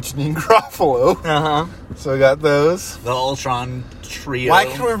 and Janine Garofalo. Uh-huh. So we got those. The Ultron trio. Why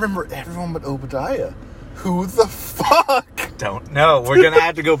can't we remember everyone but Obadiah? Who the fuck? Don't know. We're going to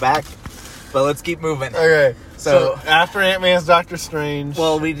have to go back. But let's keep moving. Okay, so So- after Ant-Man's Doctor Strange.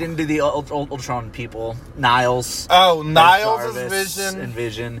 Well, we didn't do the Ultron people. Niles. Niles is Jarvis Vision. And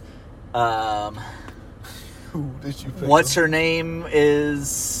Vision. Who did you pick? What's her name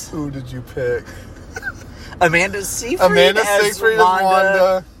is Who did you pick? Amanda Seyfried. Amanda as Seyfried as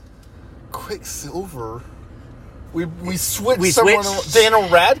Wanda. Quicksilver. We switched. We someone. switched- Daniel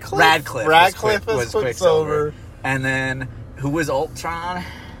Radcliffe. Radcliffe is Quicksilver. And then who was Ultron?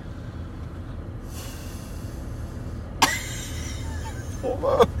 Hold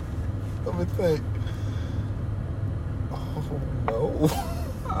on. Let me think. Oh no.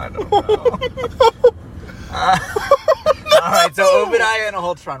 I don't know. All right, so Obadiah and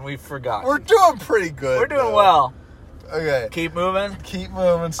Ultron, we've forgotten. We're doing pretty good. We're doing though. well. Okay. Keep moving. Keep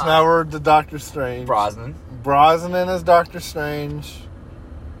moving. So now we're to Doctor Strange. Brosnan. Brosnan is Doctor Strange.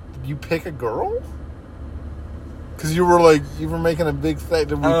 Did you pick a girl? Because you were making a big thing.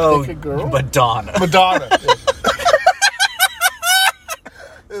 Did we pick a girl? Madonna. Madonna. Yeah.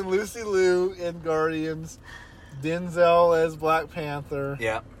 And Lucy Liu in Guardians. Denzel as Black Panther.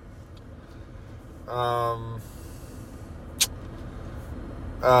 Yeah.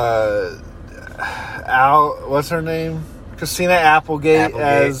 What's her name? Christina Applegate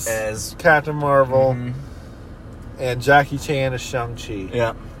as Captain Marvel. Mhm. And Jackie Chan as Shang-Chi.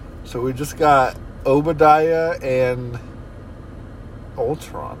 Yeah. So we just got Obadiah and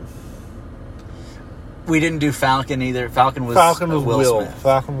Ultron. We didn't do Falcon either. Falcon was Will Smith.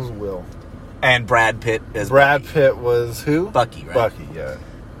 Falcon was Will. And Brad Pitt as Brad Bucky. Pitt was who? Bucky, right? Bucky, yeah.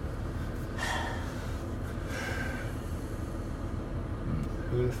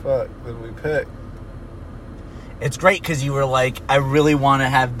 Who the fuck did we pick? It's great because you were like, I really want to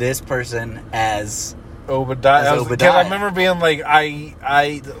have this person as Obadiah. As Obadiah. I remember being like,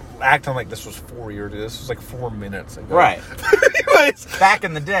 I acting like this was 4 years ago. This was like 4 minutes ago. Right. Anyways, Back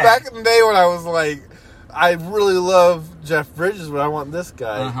in the day. back in the day when I was like, I really love Jeff Bridges, but I want this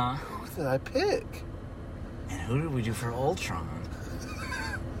guy. Uh-huh. Who did I pick? And who did we do for Ultron?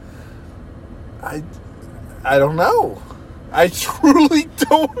 I don't know. I truly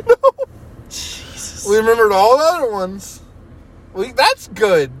don't know. Jesus. We remembered all the other ones. That's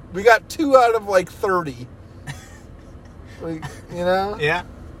good. We got 2 out of like 30. Yeah.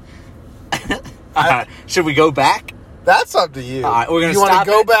 Should we go back? That's up to you. All right, we're gonna stop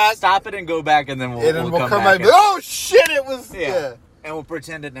go back. Stop it and go back, and then we'll come back. back. Oh shit! It was yeah. And we'll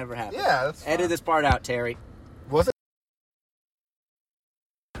pretend it never happened. Yeah, that's fine. Edit this part out, Terry. Was it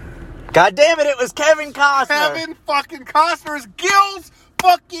God damn it! It was Kevin Costner. Kevin fucking Costner's gills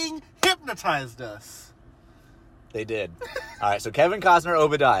fucking hypnotized us. They did. All right, so Kevin Costner,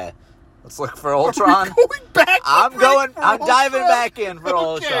 Obadiah. Let's look for Ultron. Are we going back? I'm diving back in for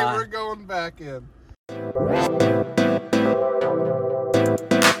Okay, Ultron. we're going back in.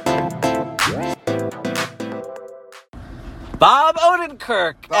 Bob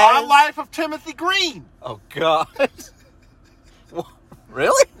Odenkirk. The Life of Timothy Green. Oh God.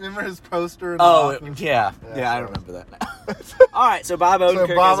 Really? Remember his poster? In Oh, the yeah, I remember that now. All right, so Bob Odenkirk.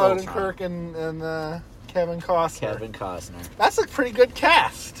 So Bob is Odenkirk and Kevin Costner. Kevin Costner. That's a pretty good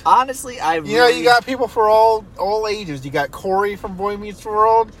cast. Honestly, you got people for all ages. You got Corey from Boy Meets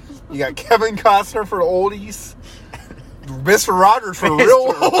World. You got Kevin Costner for oldies. Mr. Rogers for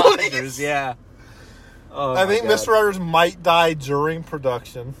real oldies. Yeah. Oh, I think God. Mr. Rogers might die during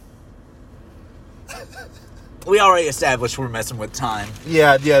production. We already established we're messing with time.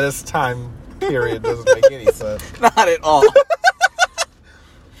 Yeah, this time period doesn't make any sense. Not at all.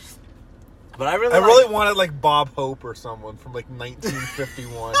 But I really wanted like Bob Hope or someone from like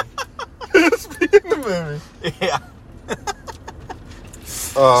 1951. Just be in the movie. Yeah.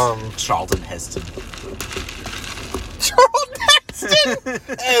 Charlton Heston. Charlton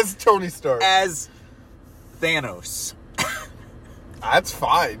Heston as Tony Stark. As Thanos. That's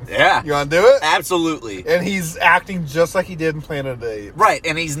fine. Yeah. You want to do it? Absolutely. And he's acting just like he did in Planet of the Apes. Right,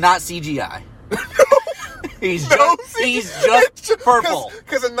 and he's not CGI. He's just purple.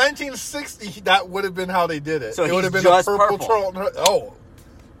 Because in 1960, that would have been how they did it. So it would have been just a purple purple. Charlton. Oh,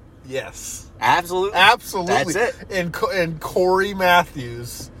 yes. Absolutely. Absolutely. That's it. And Corey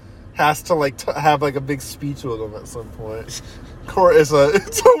Matthews has to like have like a big speech with him at some point. Corey it's a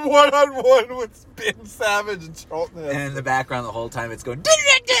one-on-one with Ben Savage and Charlton Heston. And in the background the whole time it's going or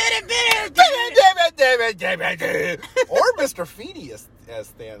Mr. Feeney as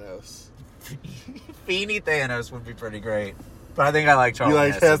Thanos. Feeney Thanos would be pretty great. But I think I like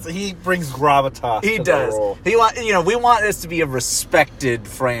Charlton Heston. He brings gravitas. He to does. The role. We want this to be a respected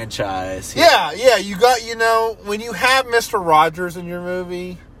franchise. Yeah. You got when you have Mr. Rogers in your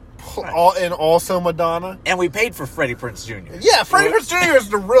movie, and also Madonna, and we paid for Freddie Prinze Jr. Yeah, Freddie Prinze Jr. is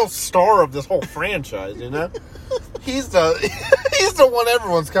the real star of this whole franchise. He's the one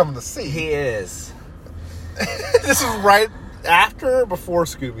everyone's coming to see. He is. This is right after or before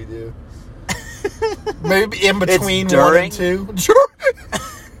Scooby Doo. Maybe in between 1 and 2. He still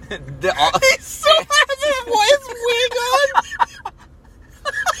has his wig on.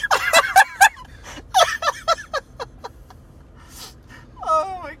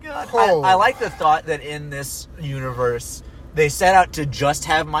 Oh my God! I like the thought that in this universe they set out to just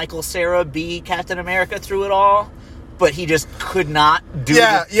have Michael Cera be Captain America through it all, but he just could not do.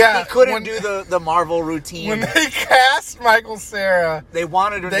 He couldn't do the Marvel routine. When they cast Michael Cera, they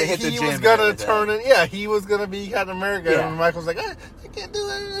wanted him to hit the gym. He was gonna turn it. Yeah, he was gonna be Captain America, and Michael's like, I can't do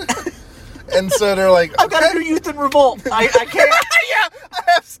that. And so they're like, I've got to do Youth in Revolt. I can't.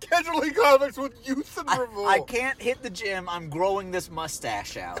 I have scheduling conflicts with Youth in Revolt. I can't hit the gym. I'm growing this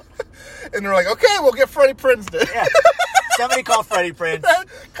mustache out. And they're like, okay, we'll get Freddie Prinze. Yeah. Somebody call Freddie Prinze.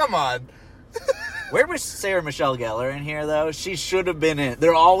 Come on. Where was Sarah Michelle Gellar in here, though? She should have been in.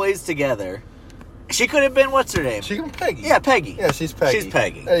 They're always together. She could have been, what's her name? She can be Peggy. Yeah, Peggy. Yeah, she's Peggy. She's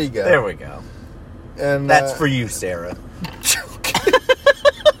Peggy. There you go. There we go. And that's for you, Sarah.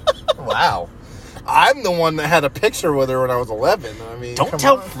 Wow. I'm the one that had a picture with her when I was 11. I mean, don't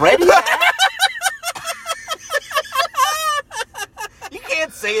tell Freddie that. You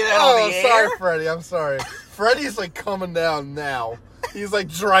can't say that on the air. Sorry, Freddie. I'm sorry. Freddie's like coming down now. He's like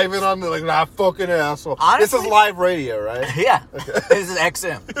driving on the fucking asshole. Honestly, this is live radio, right? Yeah. Okay. This is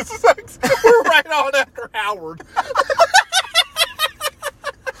XM. We're right on after Howard.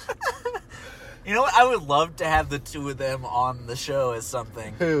 You know what? I would love to have the two of them on the show as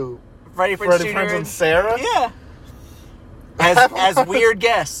something. Who? Freddie Prinze Jr. and Sarah? Yeah. as weird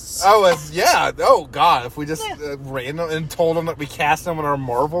guests. Oh God, if we just ran and told them that we cast them in our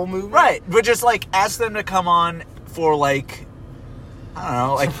Marvel movie, right? But just like ask them to come on for like, I don't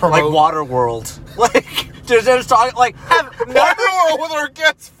know, like Waterworld, like just talk like have Waterworld with our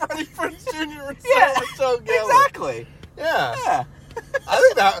guest Freddie Prinze Jr. and Sarah Michelle Gellar. Exactly. Yeah. I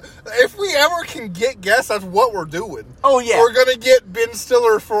think that if we ever can get guests, that's what we're doing. Oh yeah, we're gonna get Ben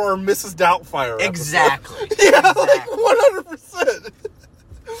Stiller for our Mrs. Doubtfire episode. Exactly. Like 100%.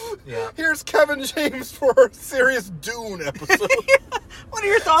 Yeah. Here's Kevin James for our Serious Dune episode. What are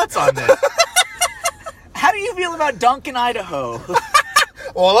your thoughts on this? How do you feel about Duncan, Idaho?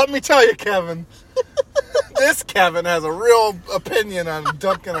 Well, let me tell you, Kevin. This Kevin has a real opinion on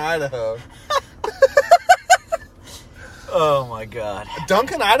Duncan, Idaho. Oh my God.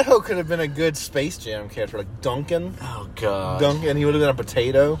 Duncan, Idaho could have been a good Space Jam character, like Duncan. Oh God. Duncan, he would have been a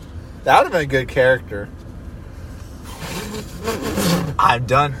potato. That would have been a good character. I'm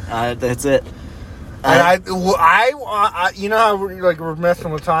done. That's it. And I you know how we're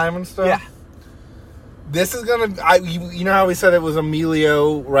messing with time and stuff. Yeah. This is gonna. You know how we said it was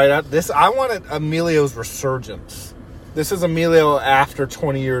Emilio right out. I wanted Emilio's resurgence. This is Emilio after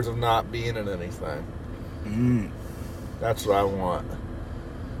 20 years of not being in anything. That's what I want.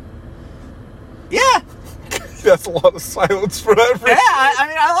 Yeah. That's a lot of silence for that. Yeah, I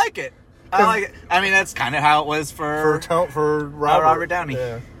mean, I like it. I like it. I mean, that's kind of how it was for Robert Downey.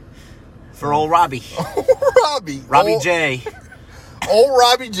 Yeah. For old Robbie. Robbie J. Old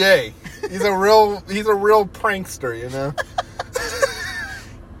Robbie J. He's a real prankster, you know.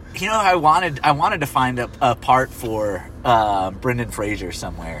 You know, I wanted to find a part for Brendan Fraser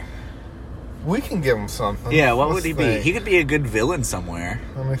somewhere. We can give him something. Yeah, what would he be? He could be a good villain somewhere.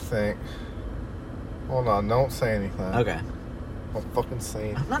 Let me think. Hold on, don't say anything. Okay. Don't fucking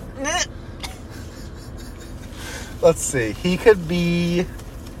say anything. I'm not. Let's see. He could be...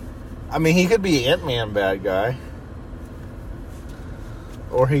 I mean, he could be Ant-Man bad guy.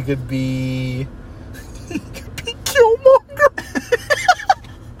 Or he could be... He could be Killmonger.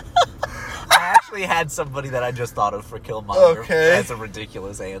 I actually had somebody that I just thought of for Killmonger. Okay. That's a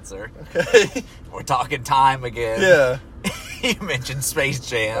ridiculous answer. Okay. We're talking time again. Yeah. You mentioned Space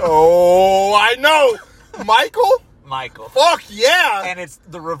Jam. Oh, I know. Michael? Fuck yeah. And it's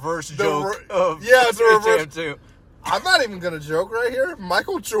the reverse joke of it's a reverse. Jam too. I'm not even going to joke right here.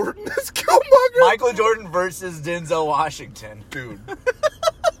 Michael Jordan is Killmonger. Michael Jordan versus Denzel Washington. Dude.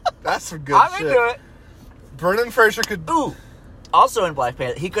 That's some good shit. I'm into it. Brendan Fraser could... Ooh. Also in Black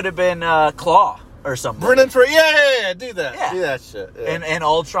Panther, he could have been Claw or something. Brendan Fraser, yeah, do that. Yeah. Do that shit. Yeah. And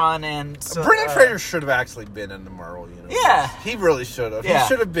Ultron and... Brendan Fraser should have actually been in the Marvel universe. Yeah. He really should have. Yeah. He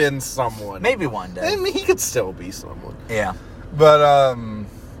should have been someone. Maybe one day. I mean, he could still be someone. Yeah. But,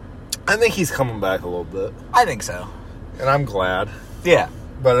 I think he's coming back a little bit. I think so. And I'm glad. Yeah.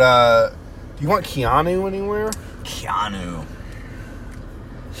 But, do you want Keanu anywhere? Keanu.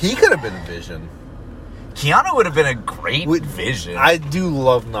 He could have been Vision. Keanu would have been a great Vision. I do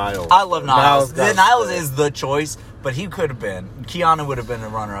love Niles. I love Niles. Niles stay. is the choice, but he could have been. Keanu would have been a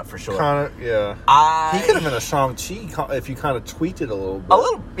runner-up for sure. Yeah. He could have been a Shang-Chi if you kind of tweaked it a little bit. A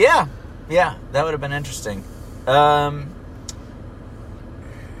little, yeah. Yeah, that would have been interesting.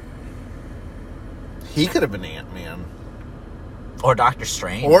 He could have been Ant-Man. Or Doctor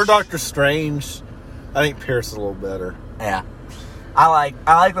Strange. I think Pierce is a little better. Yeah. I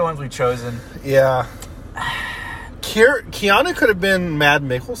like the ones we've chosen. Yeah. Keanu could have been Mad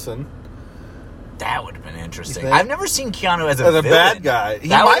Mikkelsen. That would have been interesting. I've never seen Keanu as a villain. Bad guy.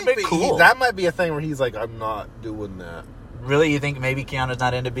 That would have been cool. That might be a thing where he's like, I'm not doing that. Really? You think maybe Keanu's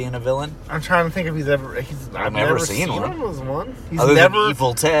not into being a villain? I'm trying to think if I've never seen one. Him as one. He's Other never than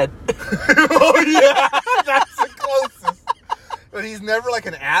Evil Ted. Oh yeah, that's the closest. But he's never like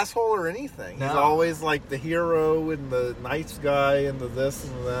an asshole or anything. No. He's always like the hero and the nice guy and the this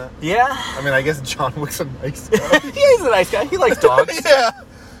and that. Yeah. I mean, I guess John Wick's a nice guy. He's a nice guy. He likes dogs. Yeah.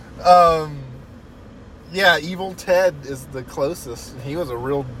 Yeah, Evil Ted is the closest. He was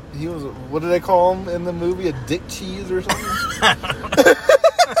what do they call him in the movie? A dick cheese or something?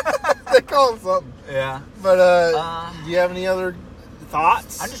 They call him something. Yeah. But, do you have any other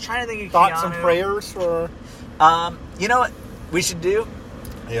thoughts? I'm just trying to think of thoughts Keanu. And prayers for... You know what we should do?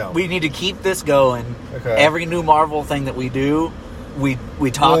 Yeah. We need to keep this going. Okay. Every new Marvel thing that we do, we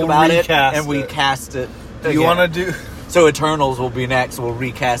talk about it and we cast it. Do you want to do... So Eternals will be next. We'll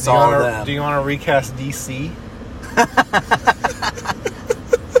recast all of them. Do you want to recast DC?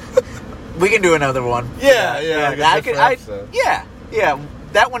 We can do another one. Yeah. Yeah.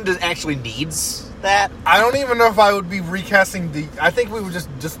 That one actually needs that. I don't even know if I would be recasting I think we would just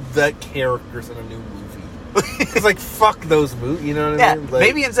vet characters in a new movie. It's like, fuck those movies, you know what I mean? Like,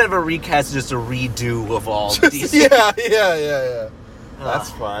 maybe instead of a recast, just a redo of all DC. Yeah.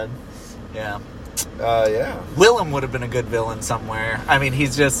 That's fine. Yeah. Yeah. Willem would have been a good villain somewhere. I mean,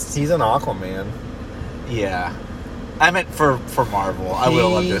 he's an Aquaman. Yeah. I meant for Marvel. I would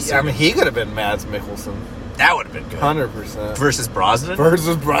have loved this. I mean, he could have been Mads Mikkelsen. That would have been good. 100%. Versus Brosnan?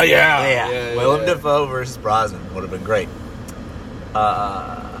 Yeah. Willem Dafoe versus Brosnan would have been great.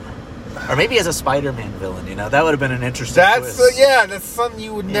 Or maybe as a Spider-Man villain, you know? That would have been an interesting twist. That's something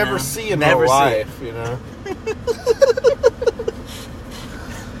you would never see in real life, you know?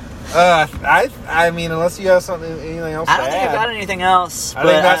 I mean, unless you have anything else to add. I don't think I got anything else. I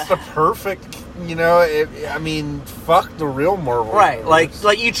think that's the perfect, you know, I mean, fuck the real Marvel. Right, like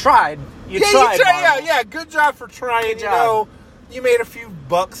you tried. You tried. Yeah, good job for trying. Good job. You know, you made a few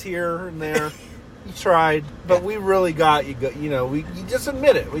bucks here and there. You tried, but we really got you. You know, you just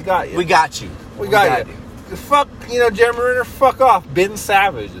admit it. We got you. We got you. We got you. Fuck, you know, Jeremy Renner, fuck off. Ben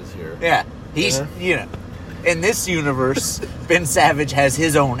Savage is here. Yeah, he's, you know, in this universe, Ben Savage has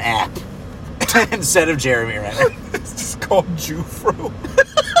his own app instead of Jeremy Renner. It's just called Jufro.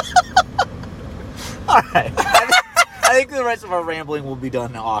 All right. I think the rest of our rambling will be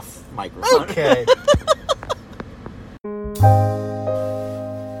done off microphone. Okay.